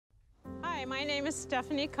Hi, my name is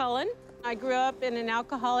Stephanie Cullen. I grew up in an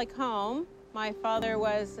alcoholic home. My father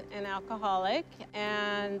was an alcoholic,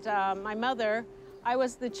 and my mother, I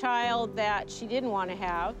was the child that she didn't want to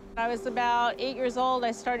have. I was about 8 years old.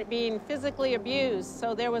 I started being physically abused,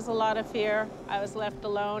 so there was a lot of fear. I was left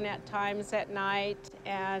alone at times at night,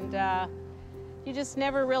 and you just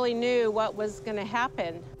never really knew what was going to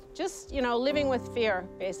happen. Just, living with fear,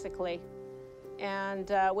 basically. And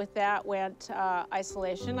with that went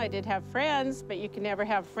isolation. I did have friends, but you can never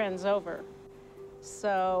have friends over.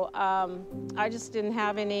 So I just didn't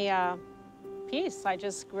have any peace. I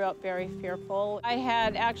just grew up very fearful. I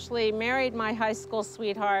had actually married my high school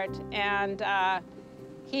sweetheart, and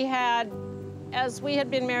he had, as we had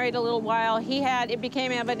been married a little while, it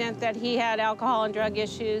became evident that he had alcohol and drug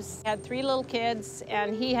issues. He had 3 little kids,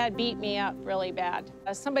 and he had beat me up really bad.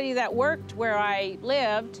 Somebody that worked where I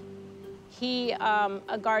lived,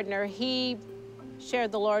 a gardener, he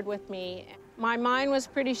shared the Lord with me. My mind was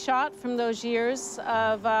pretty shot from those years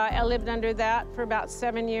of, I lived under that for about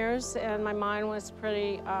 7 years, and my mind was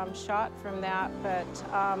pretty shot from that.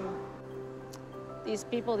 But these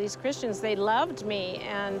people, these Christians, they loved me,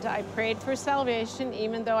 and I prayed for salvation,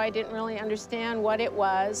 even though I didn't really understand what it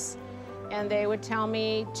was. And they would tell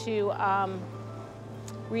me to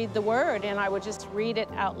read the Word, and I would just read it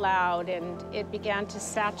out loud, and it began to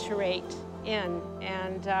saturate in,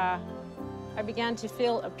 and I began to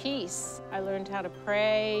feel a peace. I learned how to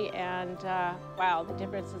pray, and wow, the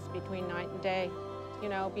differences between night and day.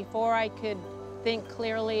 Before I could think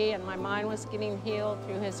clearly and my mind was getting healed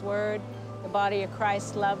through His Word, the body of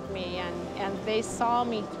Christ loved me, and they saw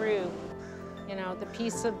me through. The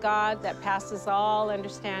peace of God that passes all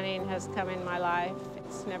understanding has come in my life.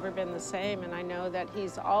 It's never been the same, and I know that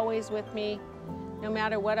He's always with me, no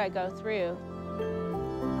matter what I go through.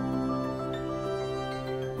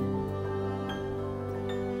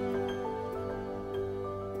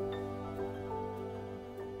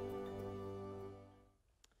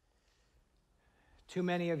 Too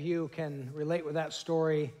many of you can relate with that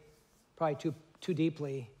story, probably too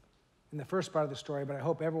deeply in the first part of the story, but I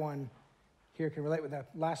hope everyone here can relate with that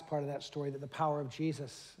last part of that story, that the power of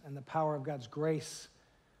Jesus and the power of God's grace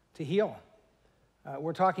to heal.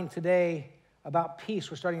 We're talking today about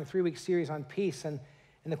peace. We're starting a 3-week series on peace, and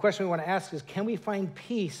the question we want to ask is, can we find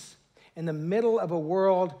peace in the middle of a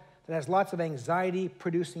world that has lots of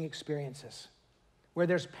anxiety-producing experiences, where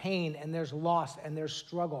there's pain and there's loss and there's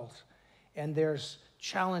struggles and there's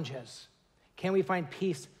challenges? Can we find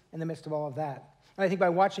peace in the midst of all of that? And I think by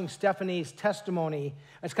watching Stephanie's testimony,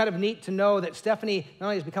 it's kind of neat to know that Stephanie not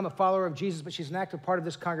only has become a follower of Jesus, but she's an active part of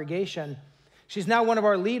this congregation. She's now one of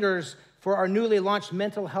our leaders for our newly launched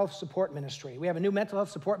mental health support ministry. We have a new mental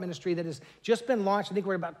health support ministry that has just been launched. I think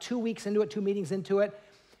we're about 2 weeks into it, 2 meetings into it.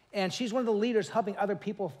 And she's one of the leaders helping other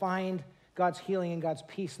people find God's healing and God's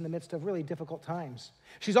peace in the midst of really difficult times.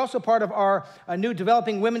 She's also part of our new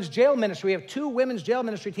developing women's jail ministry. We have 2 women's jail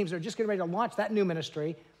ministry teams that are just getting ready to launch that new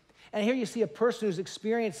ministry. And here you see a person who's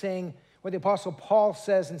experiencing what the Apostle Paul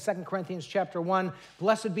says in 2 Corinthians chapter 1,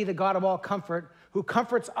 "Blessed be the God of all comfort, who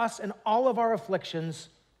comforts us in all of our afflictions,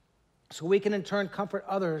 so we can in turn comfort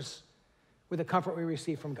others with the comfort we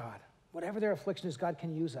receive from God." Whatever their affliction is, God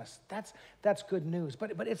can use us. That's good news.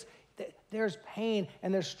 But there's pain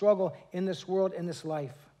and there's struggle in this world, in this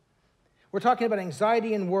life. We're talking about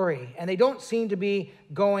anxiety and worry, and they don't seem to be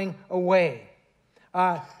going away.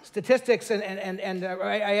 Statistics, and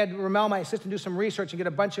I had Ramel, my assistant, do some research and get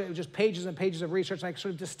a bunch of just pages and pages of research, and I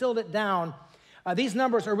sort of distilled it down. These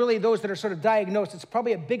numbers are really those that are sort of diagnosed. It's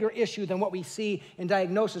probably a bigger issue than what we see in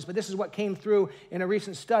diagnosis, but this is what came through in a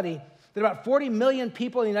recent study, that about 40 million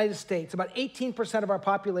people in the United States, about 18% of our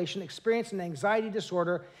population, experience an anxiety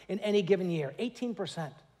disorder in any given year.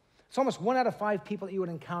 18%. It's almost 1 out of 5 people that you would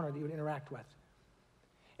encounter, that you would interact with.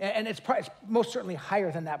 And it's most certainly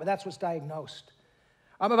higher than that, but that's what's diagnosed.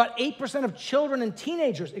 About 8% of children and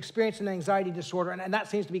teenagers experience an anxiety disorder, and that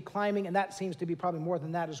seems to be climbing, and that seems to be probably more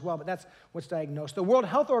than that as well, but that's what's diagnosed. The World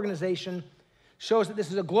Health Organization shows that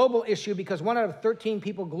this is a global issue because 1 out of 13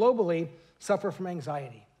 people globally suffer from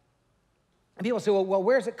anxiety. And people say, well,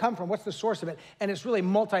 where does it come from? What's the source of it? And it's really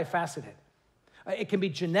multifaceted. It can be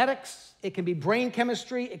genetics, it can be brain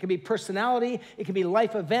chemistry, it can be personality, it can be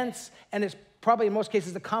life events, and it's probably in most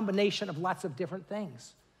cases a combination of lots of different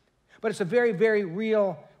things. But it's a very, very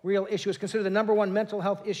real issue. It's considered the #1 mental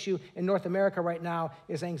health issue in North America right now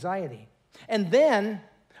is anxiety. And then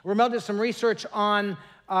Ramel did some research on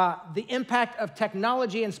the impact of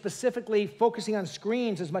technology, and specifically focusing on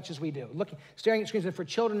screens as much as we do, staring at screens, and for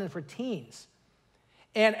children and for teens.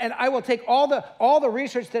 And I will take all the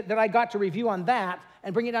research that I got to review on that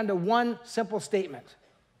and bring it down to one simple statement.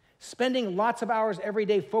 Spending lots of hours every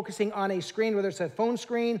day focusing on a screen, whether it's a phone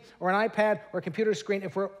screen or an iPad or a computer screen,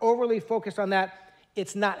 if we're overly focused on that,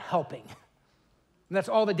 it's not helping. And that's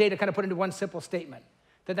all the data kind of put into one simple statement,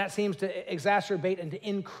 that seems to exacerbate and to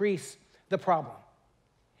increase the problem.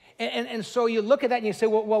 And so you look at that and you say,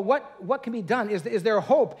 well, what can be done? Is there a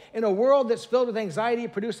hope in a world that's filled with anxiety,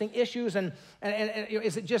 producing issues? And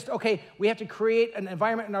is it just, okay, we have to create an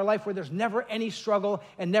environment in our life where there's never any struggle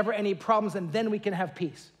and never any problems, and then we can have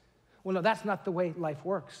peace? Well, no, that's not the way life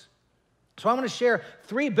works. So I'm going to share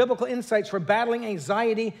 3 biblical insights for battling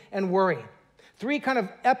anxiety and worry. 3 kind of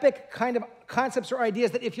epic kind of concepts or ideas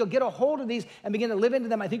that if you'll get a hold of these and begin to live into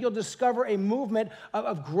them, I think you'll discover a movement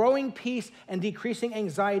of growing peace and decreasing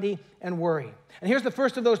anxiety and worry. And here's the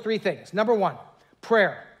first of those 3 things. Number 1,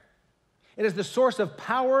 prayer. It is the source of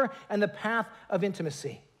power and the path of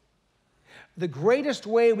intimacy. The greatest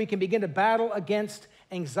way we can begin to battle against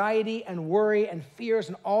anxiety and worry and fears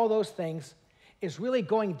and all those things is really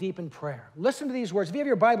going deep in prayer. Listen to these words. If you have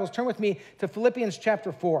your Bibles, turn with me to Philippians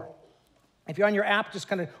chapter 4. If you're on your app, just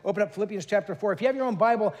kind of open up Philippians chapter 4. If you have your own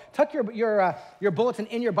Bible, tuck your bulletin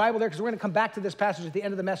in your Bible there, because we're going to come back to this passage at the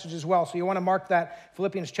end of the message as well. So you want to mark that,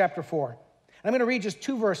 Philippians chapter 4. And I'm going to read just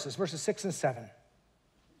 2 verses, verses 6 and 7.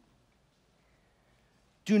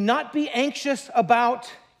 Do not be anxious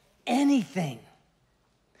about anything,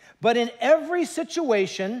 but in every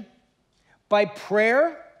situation, by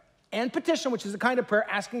prayer and petition, which is the kind of prayer,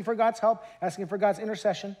 asking for God's help, asking for God's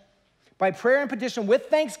intercession, by prayer and petition with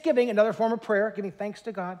thanksgiving, another form of prayer, giving thanks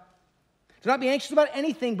to God. Do not be anxious about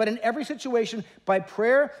anything, but in every situation, by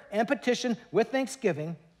prayer and petition with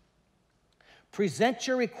thanksgiving, present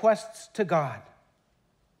your requests to God.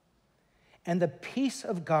 And the peace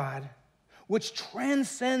of God, which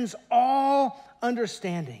transcends all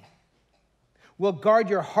understanding, will guard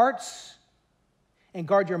your hearts and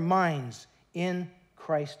guard your minds in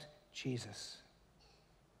Christ Jesus.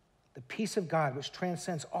 The peace of God, which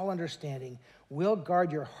transcends all understanding, will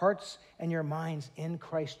guard your hearts and your minds in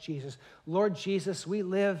Christ Jesus. Lord Jesus, we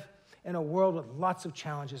live in a world with lots of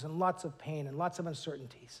challenges and lots of pain and lots of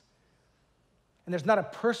uncertainties. And there's not a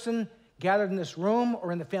person gathered in this room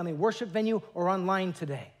or in the family worship venue or online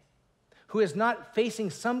today who is not facing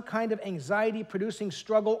some kind of anxiety-producing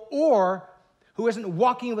struggle, or who isn't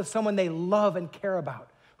walking with someone they love and care about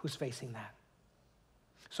who's facing that.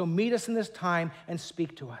 So meet us in this time and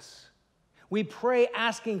speak to us. We pray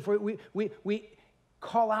asking for, we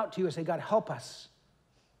call out to you and say, God, help us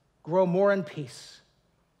grow more in peace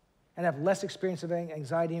and have less experience of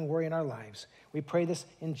anxiety and worry in our lives. We pray this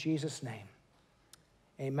in Jesus' name.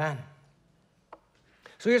 Amen.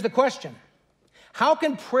 So here's the question. How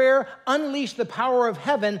can prayer unleash the power of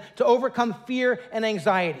heaven to overcome fear and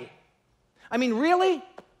anxiety? I mean, really?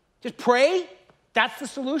 Just pray? That's the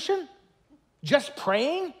solution? Just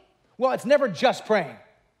praying? Well, it's never just praying.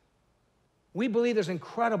 We believe there's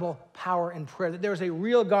incredible power in prayer, that there's a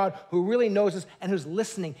real God who really knows us and who's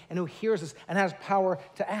listening and who hears us and has power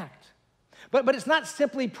to act. But it's not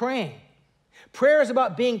simply praying. Prayer is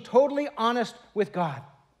about being totally honest with God.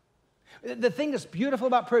 The thing that's beautiful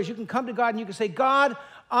about prayer is you can come to God and you can say, God,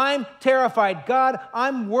 I'm terrified. God,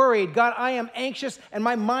 I'm worried. God, I am anxious and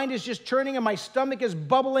my mind is just churning and my stomach is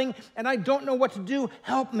bubbling and I don't know what to do.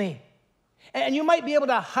 Help me. And you might be able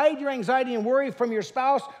to hide your anxiety and worry from your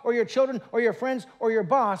spouse or your children or your friends or your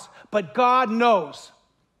boss, but God knows.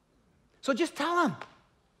 So just tell him.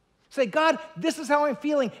 Say, God, this is how I'm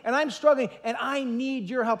feeling, and I'm struggling, and I need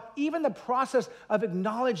your help. Even the process of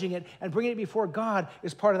acknowledging it and bringing it before God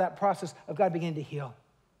is part of that process of God beginning to heal.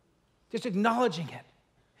 Just acknowledging it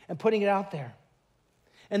and putting it out there.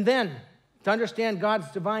 And then, to understand God's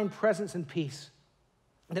divine presence and peace,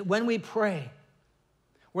 that when we pray,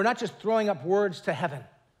 we're not just throwing up words to heaven.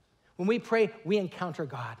 When we pray, we encounter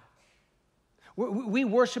God. We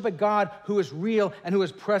worship a God who is real and who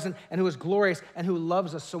is present and who is glorious and who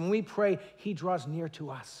loves us. So when we pray, he draws near to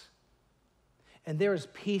us. And there is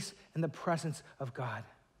peace in the presence of God.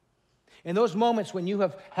 In those moments when you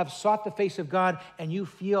have sought the face of God and you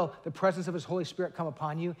feel the presence of his Holy Spirit come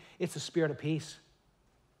upon you, it's the spirit of peace.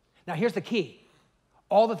 Now here's the key.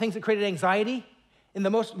 All the things that created anxiety, in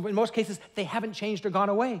most cases, they haven't changed or gone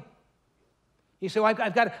away. You say, well,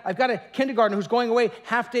 I've got a kindergartner who's going away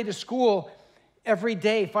half day to school every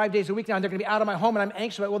day, 5 days a week now, and they're going to be out of my home, and I'm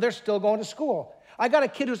anxious about it. Well, they're still going to school. I got a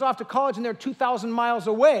kid who's off to college, and they're 2,000 miles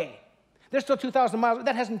away. They're still 2,000 miles.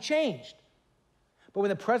 That hasn't changed. But when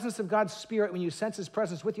the presence of God's Spirit, when you sense his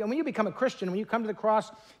presence with you, and when you become a Christian, when you come to the cross,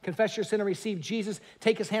 confess your sin and receive Jesus,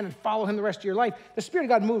 take his hand and follow him the rest of your life, the Spirit of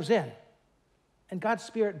God moves in. And God's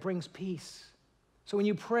Spirit brings peace. So when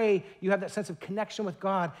you pray, you have that sense of connection with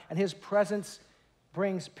God, and his presence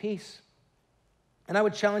brings peace. And I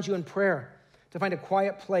would challenge you in prayer to find a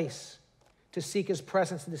quiet place to seek his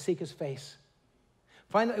presence and to seek his face.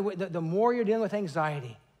 The more you're dealing with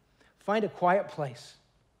anxiety, find a quiet place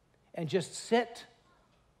and just sit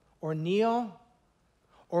or kneel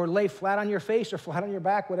or lay flat on your face or flat on your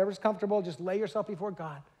back, whatever's comfortable. Just lay yourself before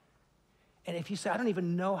God. And if you say, I don't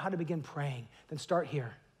even know how to begin praying, then start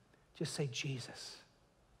here. Just say, Jesus,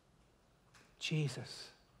 Jesus,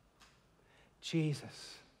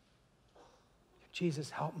 Jesus. Jesus,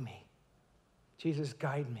 help me. Jesus,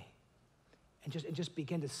 guide me. And just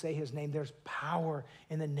begin to say his name. There's power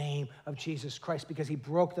in the name of Jesus Christ because he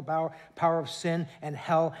broke the power of sin and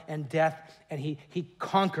hell and death, and he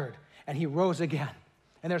conquered and he rose again.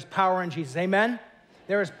 And there's power in Jesus. Amen?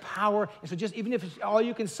 There is power. And so just even if all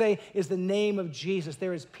you can say is the name of Jesus,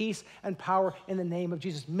 there is peace and power in the name of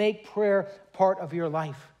Jesus. Make prayer part of your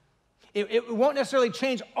life. It won't necessarily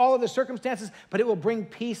change all of the circumstances, but it will bring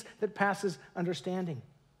peace that passes understanding.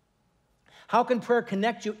 How can prayer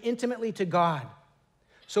connect you intimately to God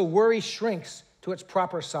so worry shrinks to its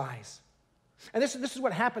proper size? And this is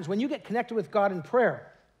what happens when you get connected with God in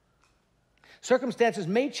prayer. Circumstances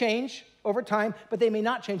may change over time, but they may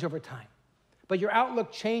not change over time. But your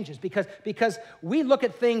outlook changes because we look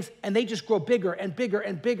at things and they just grow bigger and bigger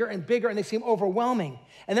and bigger and bigger, and they seem overwhelming.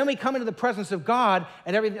 And then we come into the presence of God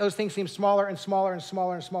and those things seem smaller and smaller and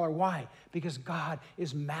smaller and smaller. Why? Because God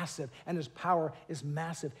is massive and his power is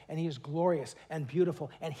massive and he is glorious and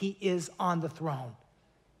beautiful and he is on the throne.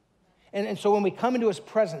 And so when we come into his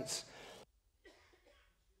presence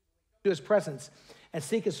and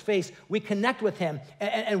seek his face, we connect with him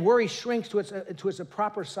and worry shrinks to its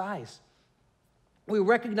proper size. We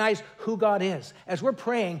recognize who God is. As we're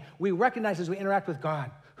praying, we recognize as we interact with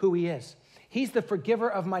God who he is. He's the forgiver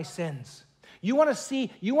of my sins. You want to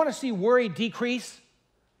see worry decrease?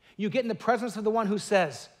 You get in the presence of the one who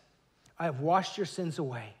says, I have washed your sins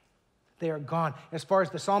away. They are gone. As far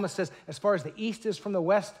as the psalmist says, as far as the east is from the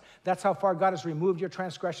west, that's how far God has removed your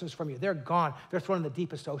transgressions from you. They're gone. They're thrown in the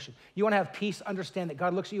deepest ocean. You want to have peace, understand that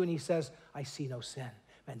God looks at you and he says, I see no sin.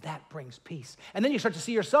 Man, that brings peace. And then you start to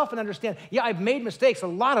see yourself and understand, yeah, I've made mistakes, a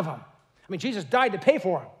lot of them. I mean, Jesus died to pay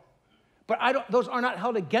for them. But those are not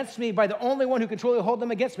held against me by the only one who can truly hold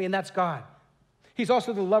them against me, and that's God. He's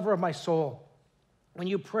also the lover of my soul. When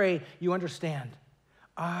you pray, you understand,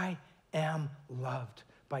 I am loved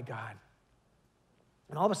by God.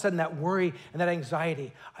 And all of a sudden, that worry and that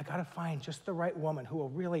anxiety, I got to find just the right woman who will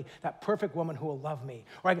really, that perfect woman who will love me.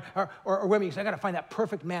 Or women, you say, I got to find that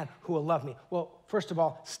perfect man who will love me. Well, first of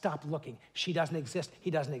all, stop looking. She doesn't exist.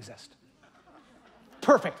 He doesn't exist.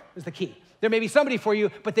 Perfect is the key. There may be somebody for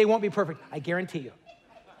you, but they won't be perfect. I guarantee you.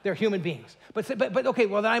 They're human beings. But okay,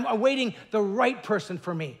 well, then I'm awaiting the right person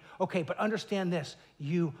for me. Okay, but understand this.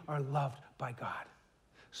 You are loved by God.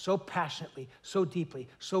 So passionately, so deeply,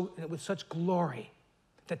 so with such glory,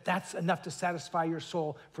 that's enough to satisfy your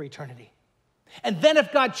soul for eternity. And then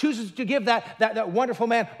if God chooses to give that wonderful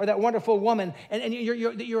man or that wonderful woman, and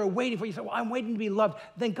you're waiting for, you say, well, I'm waiting to be loved,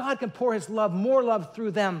 then God can pour his love, more love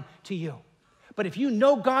through them to you. But if you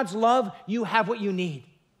know God's love, you have what you need.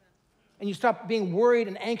 And you stop being worried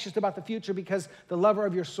and anxious about the future because the lover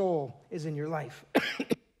of your soul is in your life. I'm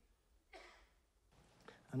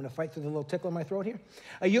going to fight through the little tickle in my throat here.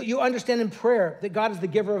 You understand in prayer that God is the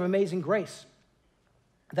giver of amazing grace.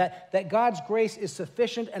 That God's grace is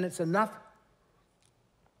sufficient and it's enough.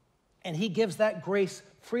 And he gives that grace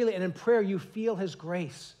freely. And in prayer, you feel his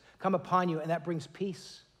grace come upon you, and that brings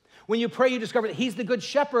peace. When you pray, you discover that he's the good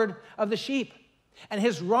shepherd of the sheep. And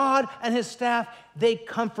his rod and his staff, they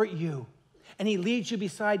comfort you. And he leads you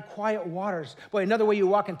beside quiet waters. Boy, another way you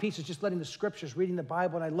walk in peace is just letting the scriptures, reading the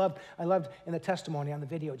Bible. And I loved in the testimony on the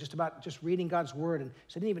video, just reading God's word. And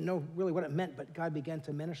so I didn't even know really what it meant, but God began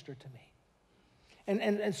to minister to me.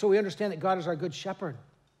 And so we understand that God is our good shepherd.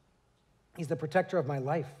 He's the protector of my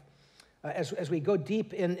life. As we go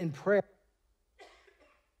deep in prayer,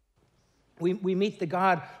 we meet the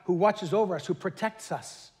God who watches over us, who protects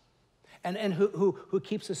us, and who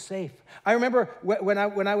keeps us safe. I remember when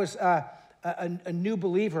I was a new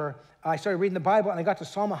believer, I started reading the Bible, and I got to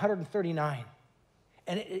Psalm 139.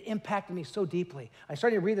 And it impacted me so deeply. I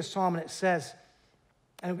started to read the Psalm, and it says,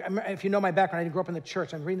 and if you know my background, I didn't grow up in the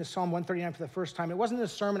church. I'm reading the Psalm 139 for the first time. It wasn't a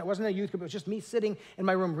sermon. It wasn't a youth group. It was just me sitting in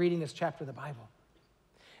my room reading this chapter of the Bible.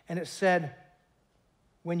 And it said,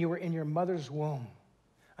 when you were in your mother's womb,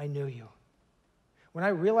 I knew you. When I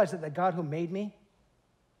realized that the God who made me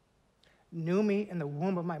knew me in the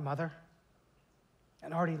womb of my mother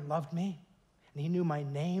and already loved me, and he knew my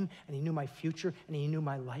name, and he knew my future, and he knew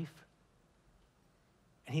my life,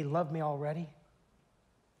 and he loved me already,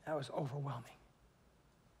 that was overwhelming.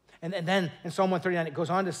 And then in Psalm 139, it goes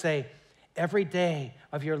on to say, every day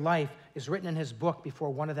of your life is written in his book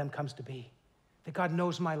before one of them comes to be. That God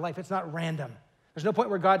knows my life. It's not random. There's no point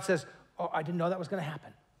where God says, oh, I didn't know that was going to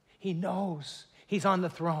happen. He knows. He's on the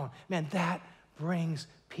throne. Man, that brings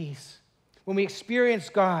peace. When we experience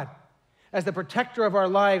God as the protector of our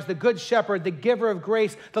lives, the good shepherd, the giver of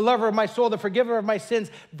grace, the lover of my soul, the forgiver of my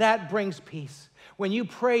sins, that brings peace. When you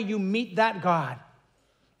pray, you meet that God,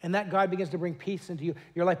 and that God begins to bring peace into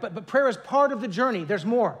your life. But prayer is part of the journey. There's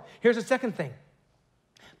more. Here's the second thing.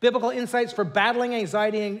 Biblical insights for battling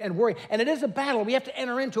anxiety and worry. And it is a battle. We have to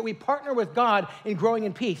enter into it. We partner with God in growing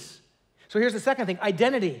in peace. So here's the second thing,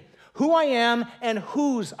 identity. Who I am and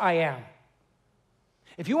whose I am.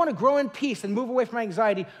 If you want to grow in peace and move away from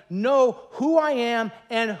anxiety, know who I am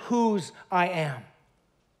and whose I am.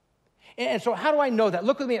 And so how do I know that?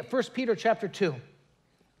 Look with me at 1 Peter chapter 2.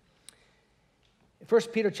 1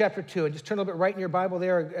 Peter chapter 2, and just turn a little bit right in your Bible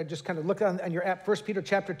there, just kind of look on your app, 1 Peter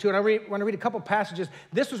chapter 2, and I want to read a couple passages.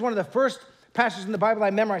 This was one of the first passages in the Bible I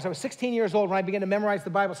memorized. I was 16 years old when I began to memorize the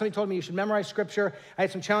Bible. Somebody told me you should memorize Scripture. I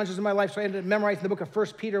had some challenges in my life, so I ended up memorizing the book of 1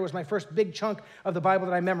 Peter. It was my first big chunk of the Bible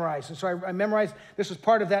that I memorized. And so I memorized, this was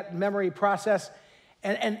part of that memory process,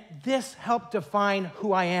 and this helped define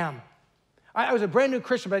who I am. I was a brand new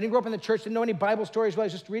Christian, but I didn't grow up in the church, didn't know any Bible stories. I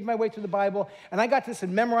was just reading my way through the Bible, and I got this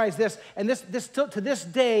and memorized this, and this still, to this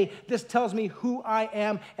day, this tells me who I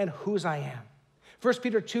am and whose I am. 1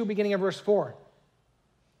 Peter 2, beginning of verse 4.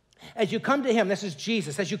 As you come to him, this is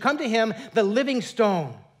Jesus, as you come to him, the living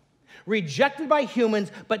stone, rejected by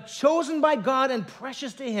humans, but chosen by God and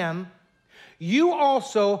precious to him, you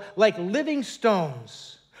also, like living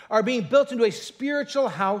stones, are being built into a spiritual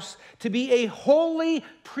house to be a holy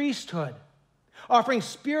priesthood, offering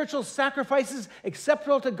spiritual sacrifices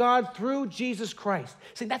acceptable to God through Jesus Christ.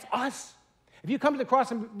 See, that's us. If you come to the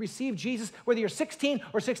cross and receive Jesus, whether you're 16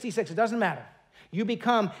 or 66, it doesn't matter. You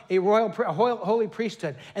become a holy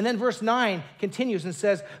priesthood. And then verse 9 continues and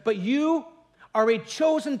says, but you are a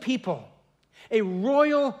chosen people, a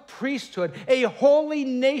royal priesthood, a holy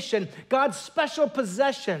nation, God's special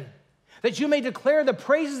possession, that you may declare the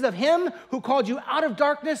praises of him who called you out of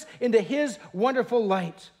darkness into his wonderful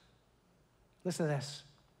light. Listen to this.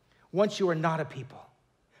 Once you were not a people,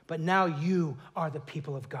 but now you are the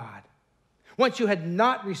people of God. Once you had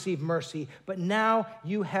not received mercy, but now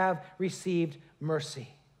you have received mercy.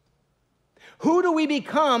 Who do we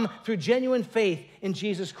become through genuine faith in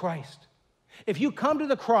Jesus Christ? If you come to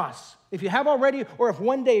the cross, if you have already, or if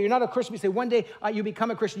one day you're not a Christian, you say one day you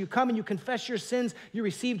become a Christian, you come and you confess your sins, you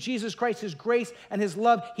receive Jesus Christ, his grace and his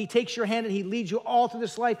love, he takes your hand and he leads you all through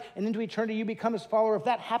this life and into eternity, you become his follower. If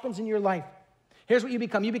that happens in your life, here's what you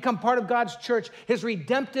become. You become part of God's church, his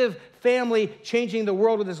redemptive family, changing the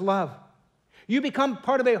world with his love. You become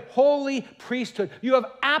part of a holy priesthood. You have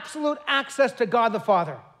absolute access to God the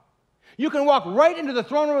Father. You can walk right into the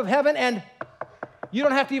throne room of heaven and you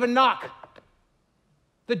don't have to even knock.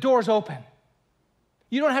 The door's open.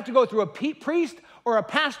 You don't have to go through a priest or a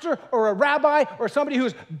pastor or a rabbi or somebody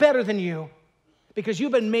who's better than you because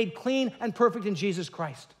you've been made clean and perfect in Jesus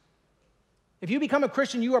Christ. If you become a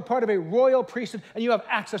Christian, you are part of a royal priesthood and you have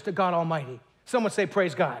access to God Almighty. Someone say,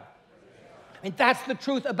 praise God. And that's the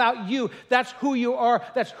truth about you. That's who you are.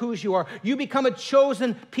 That's whose you are. You become a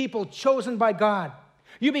chosen people, chosen by God.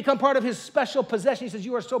 You become part of his special possession. He says,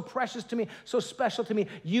 you are so precious to me, so special to me.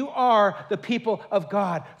 You are the people of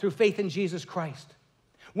God through faith in Jesus Christ.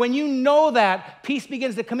 When you know that, peace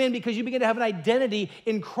begins to come in because you begin to have an identity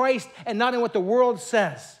in Christ and not in what the world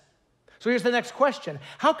says. So here's the next question.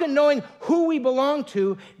 How can knowing who we belong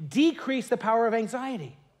to decrease the power of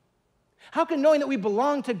anxiety? How can knowing that we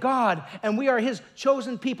belong to God and we are his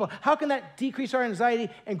chosen people, how can that decrease our anxiety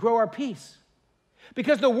and grow our peace?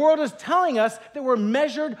 Because the world is telling us that we're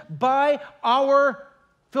measured by our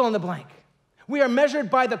fill in the blank. We are measured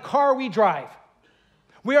by the car we drive.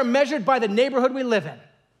 We are measured by the neighborhood we live in.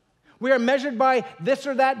 We are measured by this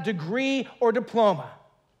or that degree or diploma.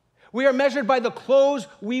 We are measured by the clothes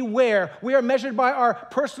we wear. We are measured by our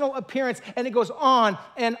personal appearance, and it goes on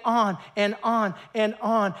and on and on and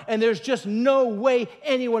on. And there's just no way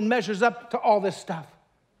anyone measures up to all this stuff.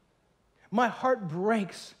 My heart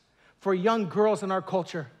breaks for young girls in our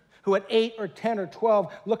culture who at 8 or 10 or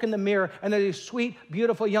 12 look in the mirror and they're these sweet,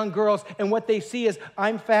 beautiful young girls, and what they see is,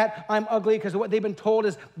 I'm fat, I'm ugly, because what they've been told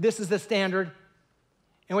is this is the standard.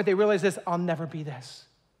 And what they realize is, I'll never be this.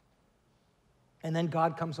 And then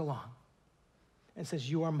God comes along and says,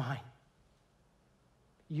 you are mine.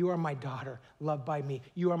 You are my daughter, loved by me.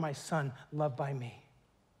 You are my son, loved by me.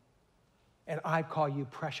 And I call you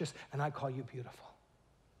precious, and I call you beautiful.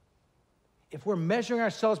 if we're measuring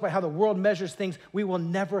ourselves by how the world measures things, we will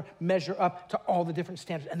never measure up to all the different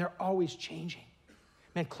standards, and they're always changing.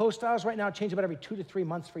 Man, clothes styles right now change about every 2 to 3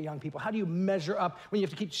 months for young people. How do you measure up when you have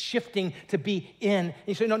to keep shifting to be in? And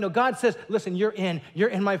you say, no, God says, listen, you're in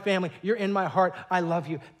my family, you're in my heart, I love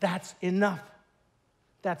you. That's enough.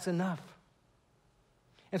 That's enough.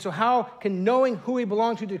 And so how can knowing who we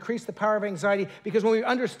belong to decrease the power of anxiety? Because when we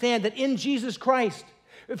understand that in Jesus Christ,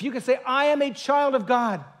 if you can say, I am a child of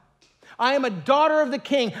God, I am a daughter of the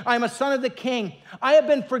King, I am a son of the King, I have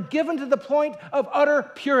been forgiven to the point of utter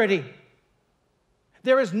purity.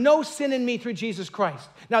 There is no sin in me through Jesus Christ.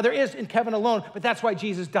 Now, there is in Kevin alone, but that's why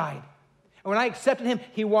Jesus died. And when I accepted him,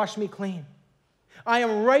 he washed me clean. I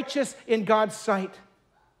am righteous in God's sight.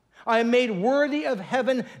 I am made worthy of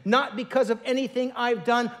heaven, not because of anything I've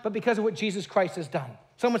done, but because of what Jesus Christ has done.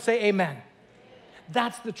 Someone say amen.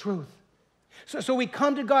 That's the truth. So we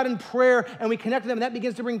come to God in prayer, and we connect with him, and that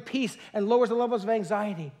begins to bring peace and lowers the levels of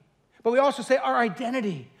anxiety. But we also say our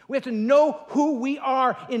identity. We have to know who we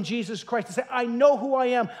are in Jesus Christ. To say, I know who I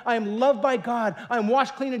am. I am loved by God. I am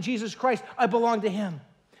washed clean in Jesus Christ. I belong to him.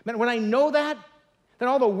 Man, when I know that, then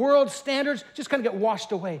all the world's standards just kind of get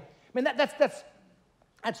washed away. Man,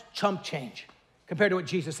 that's chump change compared to what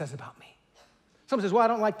Jesus says about me. Someone says, well, I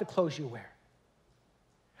don't like the clothes you wear.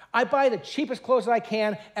 I buy the cheapest clothes that I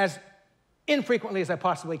can as infrequently as I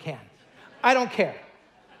possibly can. I don't care.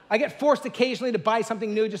 I get forced occasionally to buy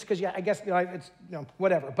something new just because, yeah, I guess, it's,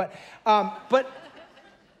 whatever. But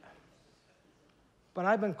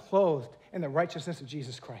I've been clothed in the righteousness of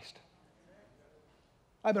Jesus Christ.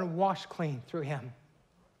 I've been washed clean through him.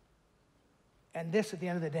 And this, at the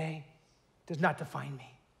end of the day, does not define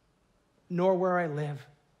me, nor where I live,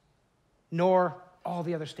 nor all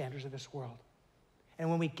the other standards of this world. And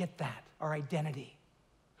when we get that, our identity,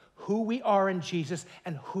 who we are in Jesus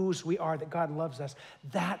and whose we are, that God loves us,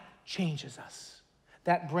 that changes us.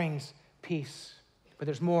 That brings peace. But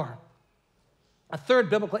there's more. A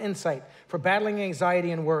third biblical insight for battling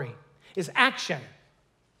anxiety and worry is action.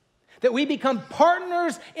 That we become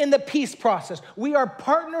partners in the peace process. We are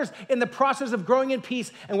partners in the process of growing in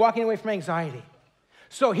peace and walking away from anxiety.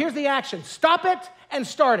 So here's the action. Stop it and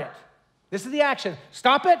start it. This is the action.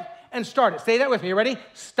 Stop it and start it. Say that with me. You ready?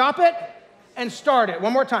 Stop it and start it.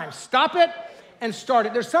 One more time. Stop it and start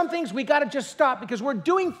it. There's some things we got to just stop because we're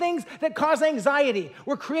doing things that cause anxiety.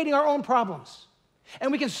 We're creating our own problems.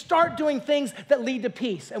 And we can start doing things that lead to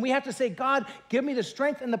peace. And we have to say, God, give me the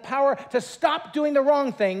strength and the power to stop doing the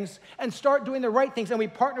wrong things and start doing the right things. And we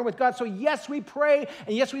partner with God. So yes, we pray,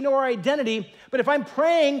 and yes, we know our identity. But if I'm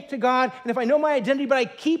praying to God, and if I know my identity, but I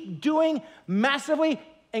keep doing massively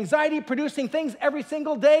anxiety-producing things every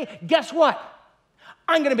single day, guess what?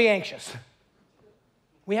 I'm going to be anxious.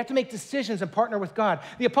 We have to make decisions and partner with God.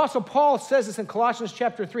 The Apostle Paul says this in Colossians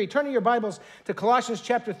chapter 3. Turn in your Bibles to Colossians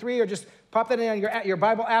chapter 3, or just pop that in on your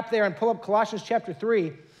Bible app there and pull up Colossians chapter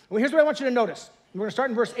 3. Well, here's what I want you to notice. We're going to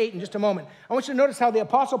start in verse 8 in just a moment. I want you to notice how the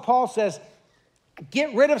Apostle Paul says,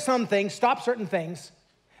 get rid of some things, stop certain things.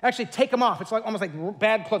 Actually, take them off. It's like almost like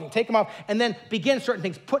bad clothing. Take them off, and then begin certain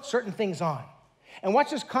things, put certain things on. And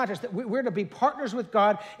watch this contrast, that we're to be partners with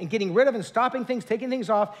God in getting rid of and stopping things, taking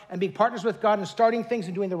things off, and being partners with God in starting things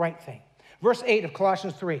and doing the right thing. Verse 8 of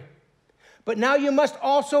Colossians 3. But now you must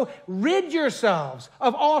also rid yourselves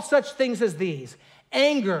of all such things as these: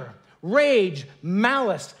 anger, rage,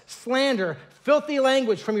 malice, slander, filthy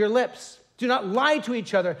language from your lips. Do not lie to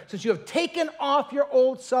each other, since you have taken off your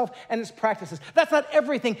old self and its practices. That's not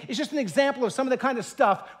everything. It's just an example of some of the kind of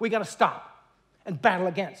stuff we got to stop and battle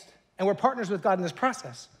against. And we're partners with God in this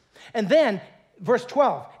process. And then, verse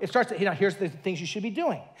 12, it starts to, here's the things you should be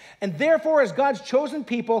doing. And therefore, as God's chosen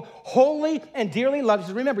people, holy and dearly loved. He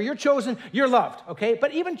says, remember, you're chosen, you're loved, okay?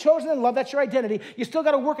 But even chosen and loved, that's your identity. You still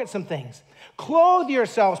got to work at some things. Clothe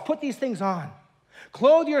yourselves, put these things on.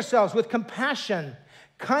 Clothe yourselves with compassion,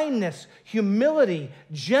 kindness, humility,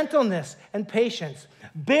 gentleness, and patience.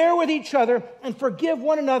 Bear with each other and forgive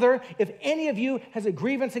one another if any of you has a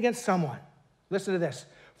grievance against someone. Listen to this.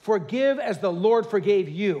 Forgive as the Lord forgave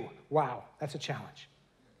you. Wow, that's a challenge.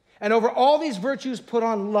 And over all these virtues, put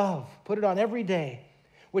on love. Put it on every day,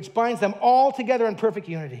 which binds them all together in perfect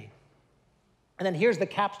unity. And then here's the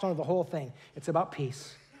capstone of the whole thing. It's about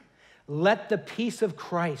peace. Let the peace of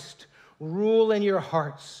Christ rule in your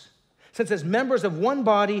hearts, since as members of one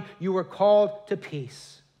body, you were called to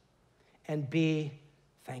peace. And be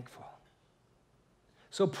thankful.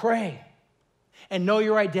 So pray and know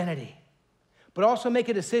your identity. But also make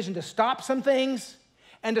a decision to stop some things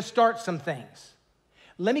and to start some things.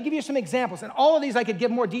 Let me give you some examples. And all of these I could give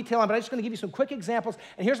more detail on, but I'm just going to give you some quick examples.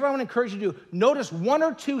 And here's what I want to encourage you to do. Notice one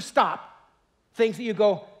or two stop things that you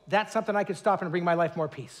go, that's something I could stop and bring my life more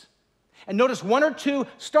peace. And notice 1 or 2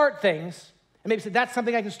 start things, and maybe say, that's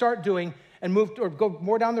something I can start doing and move or go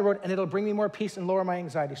more down the road, and it'll bring me more peace and lower my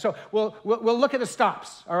anxiety. So we'll look at the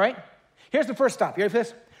stops, all right? Here's the first stop. You ready for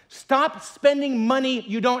this? Stop spending money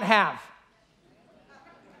you don't have.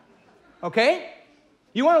 Okay?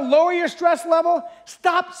 You want to lower your stress level?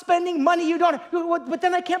 Stop spending money you don't have. But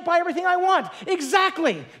then I can't buy everything I want.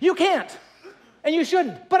 Exactly. You can't. And you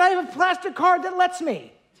shouldn't. But I have a plastic card that lets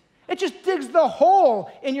me. It just digs the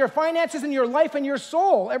hole in your finances and your life and your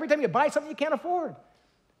soul every time you buy something you can't afford.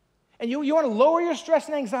 And you want to lower your stress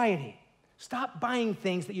and anxiety. Stop buying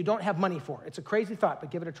things that you don't have money for. It's a crazy thought, but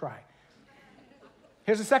give it a try.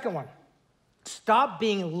 Here's the second one. Stop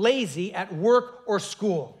being lazy at work or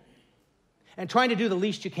school and trying to do the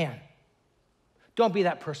least you can. Don't be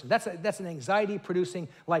that person. That's an anxiety-producing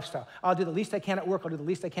lifestyle. I'll do the least I can at work. I'll do the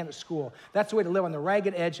least I can at school. That's the way to live on the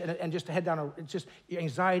ragged edge and just to head down it's just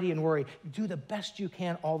anxiety and worry. Do the best you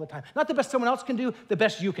can all the time. Not the best someone else can do, the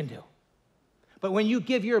best you can do. But when you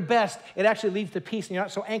give your best, it actually leads to peace, and you're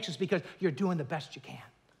not so anxious because you're doing the best you can.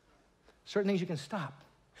 Certain things you can stop.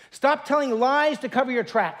 Stop telling lies to cover your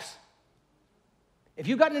tracks. If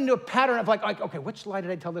you've gotten into a pattern of like, okay, which lie did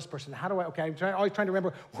I tell this person? How do I, okay, always trying to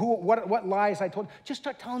remember what lies I told. Just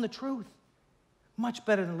start telling the truth. Much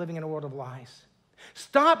better than living in a world of lies.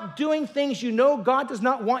 Stop doing things you know God does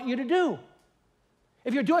not want you to do.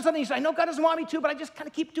 If you're doing something you say, I know God doesn't want me to, but I just kind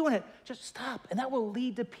of keep doing it. Just stop, and that will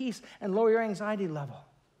lead to peace and lower your anxiety level.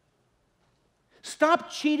 Stop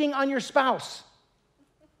cheating on your spouse.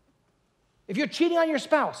 If you're cheating on your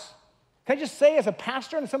spouse, can I just say as a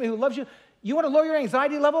pastor and somebody who loves you, you want to lower your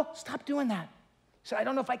anxiety level? Stop doing that. Say, I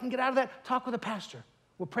don't know if I can get out of that. Talk with a pastor.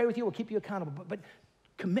 We'll pray with you. We'll keep you accountable. But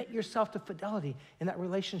commit yourself to fidelity in that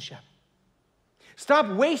relationship. Stop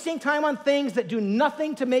wasting time on things that do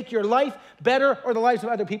nothing to make your life better or the lives of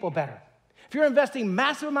other people better. If you're investing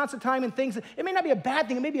massive amounts of time in things, it may not be a bad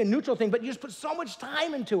thing, it may be a neutral thing, but you just put so much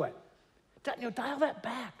time into it. Dial that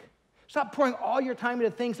back. Stop pouring all your time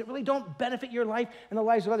into things that really don't benefit your life and the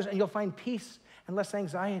lives of others, and you'll find peace and less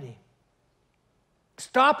anxiety.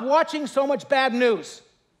 Stop watching so much bad news.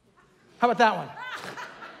 How about that one?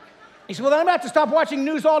 You say, well, then I'm going to have to stop watching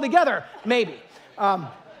news altogether, maybe.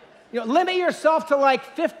 Limit yourself to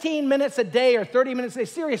like 15 minutes a day or 30 minutes a day.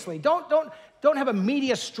 Seriously, don't have a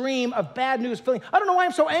media stream of bad news filling. I don't know why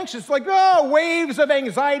I'm so anxious. Like, waves of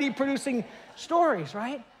anxiety-producing stories,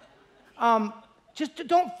 right? Just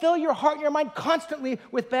don't fill your heart and your mind constantly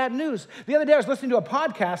with bad news. The other day I was listening to a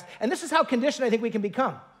podcast, and this is how conditioned I think we can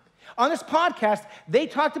become. On this podcast, they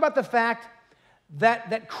talked about the fact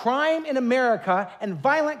that crime in America and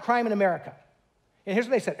violent crime in America, and here's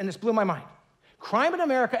what they said, and this blew my mind. Crime in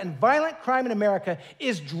America and violent crime in America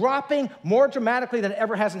is dropping more dramatically than it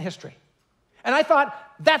ever has in history. And I thought,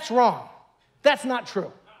 that's wrong. That's not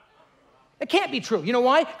true. It can't be true. You know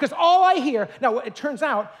why? Because all I hear, now it turns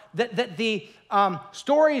out that the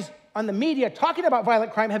stories on the media talking about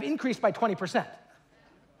violent crime have increased by 20%.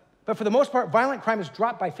 But for the most part, violent crime has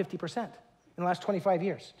dropped by 50% in the last 25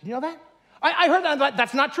 years. Did you know that? I heard that, and I thought,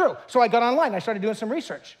 that's not true. So I got online, and I started doing some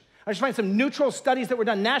research. I just found some neutral studies that were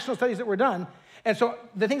done, national studies that were done. And so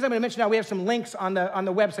the things I'm going to mention now, we have some links on the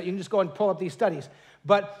website. You can just go and pull up these studies.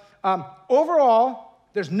 But overall,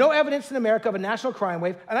 there's no evidence in America of a national crime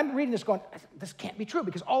wave. And I'm reading this going, this can't be true,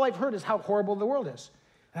 because all I've heard is how horrible the world is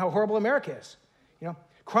and how horrible America is.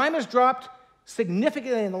 Crime has dropped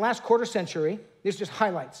significantly in the last quarter century. These are just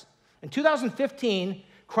highlights. In 2015,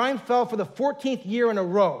 crime fell for the 14th year in a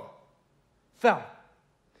row. Fell.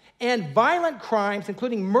 And violent crimes,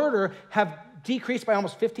 including murder, have decreased by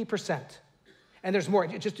almost 50%. And there's more.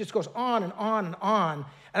 It just goes on and on and on.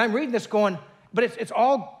 And I'm reading this going, but it's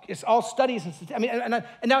all studies. And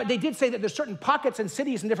now they did say that there's certain pockets and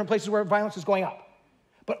cities and different places where violence is going up.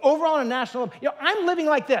 But overall on a national level, I'm living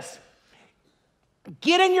like this.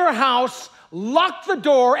 Get in your house, lock the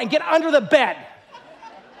door, and get under the bed.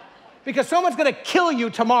 Because someone's going to kill you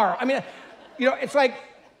tomorrow. It's like,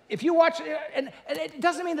 if you watch, and it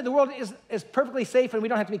doesn't mean that the world is perfectly safe and we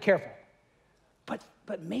don't have to be careful.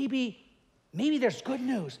 But maybe there's good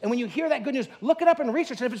news. And when you hear that good news, look it up and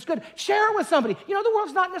research it. If it's good, share it with somebody. The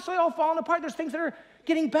world's not necessarily all falling apart. There's things that are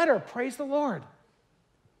getting better. Praise the Lord.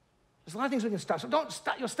 There's a lot of things we can stop. So don't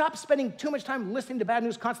stop. Stop spending too much time listening to bad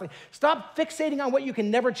news constantly. Stop fixating on what you can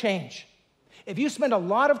never change. If you spend a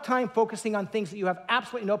lot of time focusing on things that you have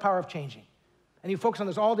absolutely no power of changing, and you focus on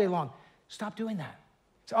this all day long, stop doing that.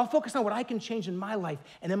 So I'll focus on what I can change in my life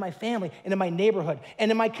and in my family and in my neighborhood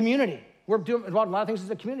and in my community. We're doing a lot of things as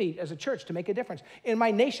a community, as a church, to make a difference. In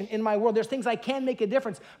my nation, in my world, there's things I can make a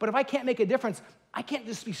difference. But if I can't make a difference, I can't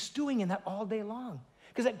just be stewing in that all day long.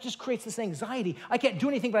 because that just creates this anxiety. I can't do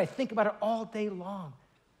anything, but I think about it all day long.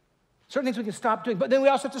 Certain things we can stop doing, but then we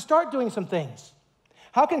also have to start doing some things.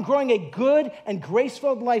 How can growing a good and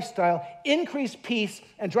grace-filled lifestyle increase peace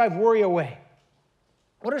and drive worry away?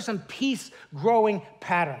 What are some peace-growing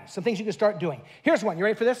patterns? Some things you can start doing. Here's one. You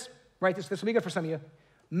ready for this? Right, this will be good for some of you.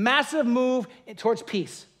 Massive move towards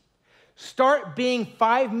peace. Start being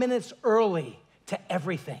 5 minutes early to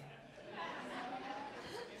everything.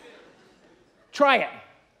 Try it.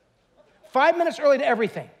 5 minutes early to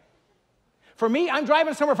everything. For me, I'm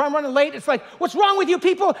driving somewhere. If I'm running late, it's like, what's wrong with you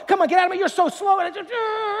people? Come on, get out of me. You're so slow. And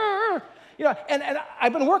and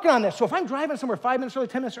I've been working on this. So if I'm driving somewhere 5 minutes early,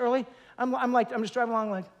 10 minutes early, I'm just driving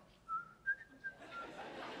along like,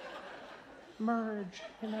 merge,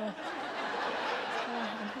 And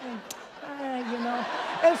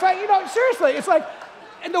it's like, seriously, it's like,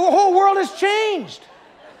 and the whole world has changed.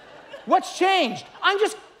 What's changed? I'm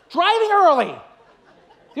just driving early.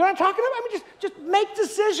 You know what I'm talking about? I mean, just make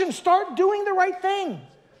decisions. Start doing the right thing.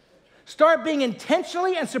 Start being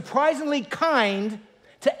intentionally and surprisingly kind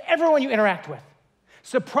to everyone you interact with.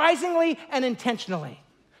 Surprisingly and intentionally.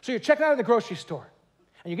 So you're checking out at the grocery store,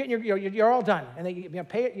 and you're all done, and you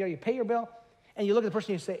pay your bill, and you look at the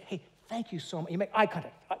person and you say, hey, thank you so much. You make eye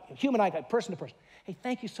contact, human eye contact, person to person. Hey,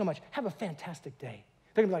 thank you so much. Have a fantastic day.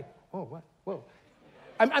 They're gonna be like, whoa, what? Whoa.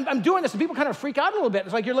 I'm doing this, and people kind of freak out a little bit.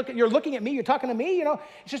 It's like you're looking at me, you're talking to me,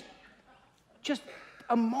 It's just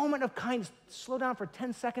a moment of kindness. Slow down for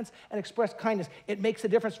 10 seconds and express kindness. It makes a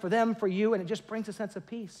difference for them, for you, and it just brings a sense of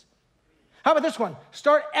peace. How about this one?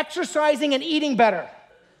 Start exercising and eating better.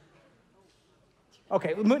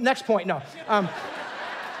 Okay, next point, no.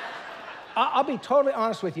 I'll be totally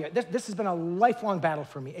honest with you. This has been a lifelong battle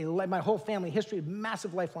for me. My whole family history, a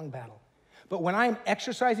massive lifelong battle. But when I'm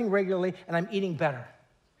exercising regularly and I'm eating better,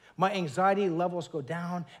 my anxiety levels go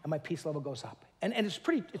down and my peace level goes up. And it's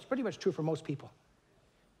pretty much true for most people.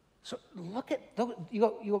 So look at those, you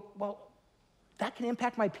go, well, that can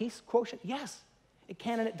impact my peace quotient? Yes, it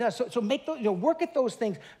can and it does. So make those, work at those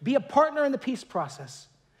things. Be a partner in the peace process.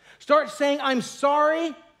 Start saying, I'm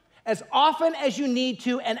sorry as often as you need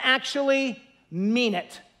to and actually mean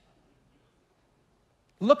it.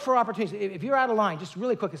 Look for opportunities. If you're out of line, just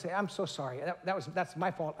really quickly say, I'm so sorry. That's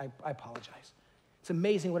my fault. I apologize. It's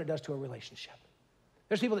amazing what it does to a relationship.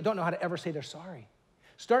 There's people that don't know how to ever say they're sorry.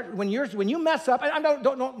 Start when you mess up. I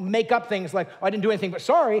don't make up things like, oh, I didn't do anything but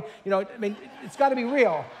sorry. It's got to be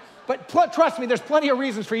real. But trust me, there's plenty of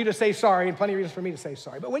reasons for you to say sorry and plenty of reasons for me to say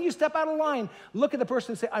sorry. But when you step out of line, look at the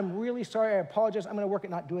person and say, I'm really sorry. I apologize. I'm going to work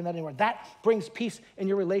at not doing that anymore. That brings peace in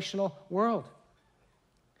your relational world.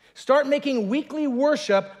 Start making weekly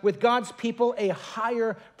worship with God's people a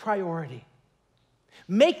higher priority.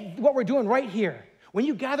 Make what we're doing right here. When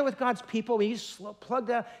you gather with God's people, when you plug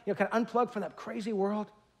down, kind of unplug from that crazy world,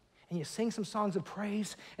 and you sing some songs of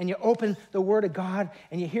praise, and you open the Word of God,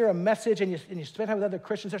 and you hear a message, and you spend time with other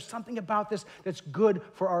Christians, there's something about this that's good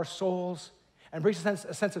for our souls and brings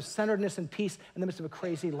a sense of centeredness and peace in the midst of a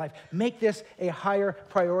crazy life. Make this a higher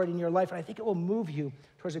priority in your life, and I think it will move you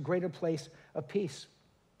towards a greater place of peace.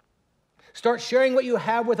 Start sharing what you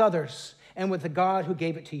have with others and with the God who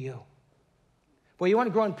gave it to you. Well, you want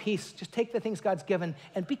to grow in peace, just take the things God's given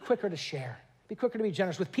and be quicker to share. Be quicker to be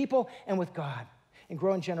generous with people and with God and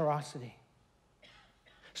grow in generosity.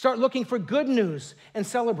 Start looking for good news and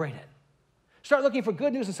celebrate it. Start looking for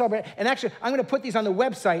good news and celebrate it. And actually, I'm going to put these on the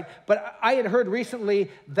website, but I had heard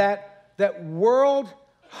recently that world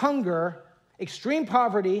hunger, extreme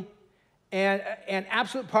poverty, and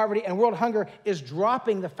absolute poverty and world hunger is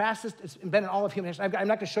dropping the fastest it's been in all of human history. I'm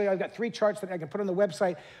not going to show you. I've got 3 charts that I can put on the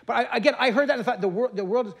website. But I heard that and thought the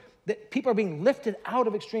world that people are being lifted out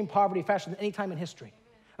of extreme poverty faster than any time in history.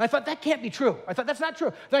 And I thought, that can't be true. I thought, that's not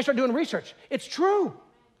true. Then I started doing research. It's true.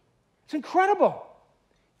 It's incredible.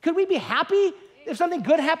 Could we be happy if something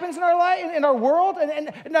good happens in our life, in our world?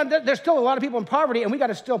 And now there's still a lot of people in poverty, and we got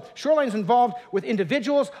to still, Shoreline's involved with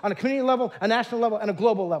individuals on a community level, a national level, and a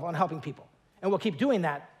global level on helping people. And we'll keep doing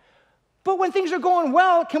that. But when things are going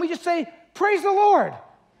well, can we just say, praise the Lord,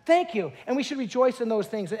 thank you. And we should rejoice in those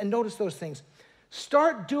things and notice those things.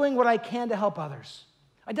 Start doing what I can to help others.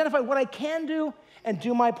 Identify what I can do and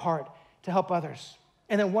do my part to help others.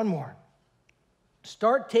 And then one more.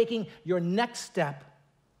 Start taking your next step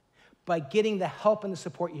by getting the help and the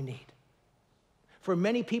support you need. For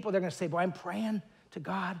many people, they're going to say, well, I'm praying to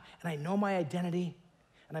God, and I know my identity,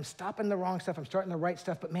 and I'm stopping the wrong stuff, I'm starting the right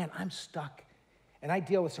stuff, but man, I'm stuck, and I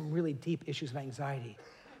deal with some really deep issues of anxiety.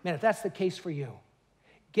 Man, if that's the case for you,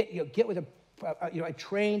 get with a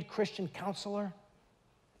trained Christian counselor,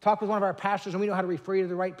 talk with one of our pastors, and we know how to refer you to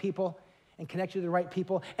the right people and connect you to the right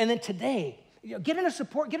people. And then today, Get in a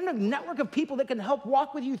support, get in a network of people that can help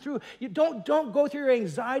walk with you through. You don't go through your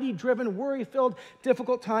anxiety-driven, worry-filled,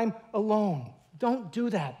 difficult time alone. Don't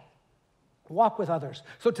do that. Walk with others.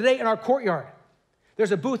 So today in our courtyard,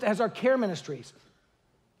 there's a booth that has our care ministries.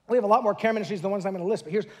 We have a lot more care ministries than the ones I'm going to list,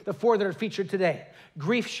 but here's the 4 that are featured today.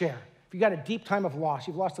 Grief Share. If you've got a deep time of loss,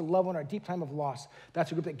 you've lost a loved one or a deep time of loss,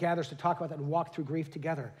 that's a group that gathers to talk about that and walk through grief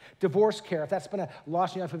together. Divorce Care. If that's been a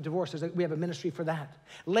loss in your life of divorce, we have a ministry for that.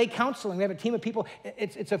 Lay Counseling. We have a team of people.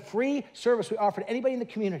 It's a free service we offer to anybody in the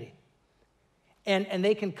community. And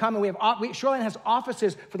they can come, and Shoreline has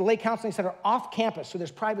offices for the Lay Counseling Center off campus, so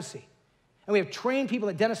there's privacy. And we have trained people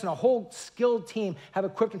at Denison, a whole skilled team, have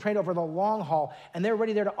equipped and trained over the long haul, and they're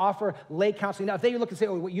ready there to offer lay counseling. Now, if they look and say,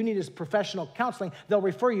 oh, what you need is professional counseling, they'll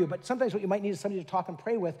refer you, but sometimes what you might need is somebody to talk and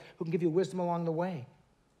pray with who can give you wisdom along the way.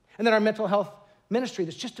 And then our mental health ministry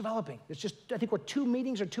that's just developing. I think we're 2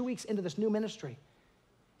 meetings or 2 weeks into this new ministry.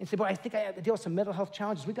 And say, boy, I think I have to deal with some mental health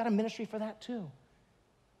challenges. We've got a ministry for that too.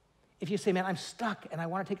 If you say, man, I'm stuck and I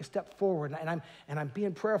want to take a step forward and I'm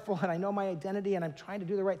being prayerful and I know my identity and I'm trying to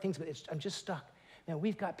do the right things, but I'm just stuck. Man,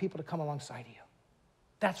 we've got people to come alongside you.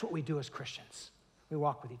 That's what we do as Christians. We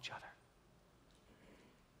walk with each other.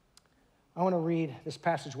 I want to read this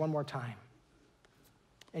passage one more time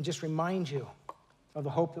and just remind you of the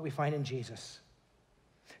hope that we find in Jesus.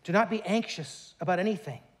 Do not be anxious about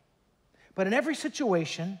anything, but in every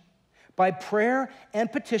situation, by prayer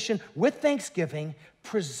and petition, with thanksgiving,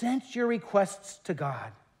 present your requests to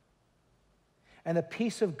God. And the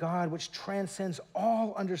peace of God, which transcends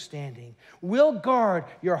all understanding, will guard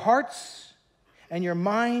your hearts and your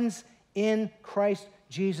minds in Christ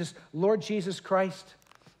Jesus. Lord Jesus Christ,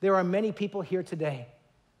 there are many people here today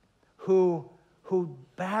who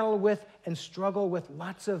battle with and struggle with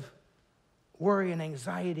lots of worry and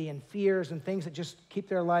anxiety and fears and things that just keep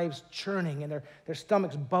their lives churning and their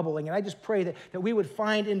stomachs bubbling. And I just pray that we would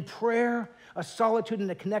find in prayer a solitude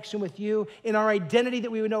and a connection with you, in our identity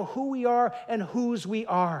that we would know who we are and whose we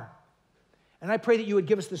are. And I pray that you would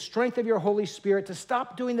give us the strength of your Holy Spirit to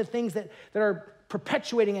stop doing the things that are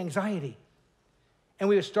perpetuating anxiety, and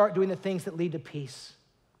we would start doing the things that lead to peace.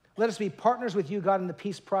 Let us be partners with you, God, in the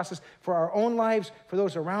peace process for our own lives, for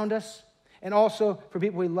those around us, and also for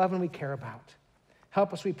people we love and we care about.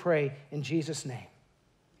 Help us, we pray, in Jesus' name.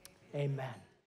 Amen.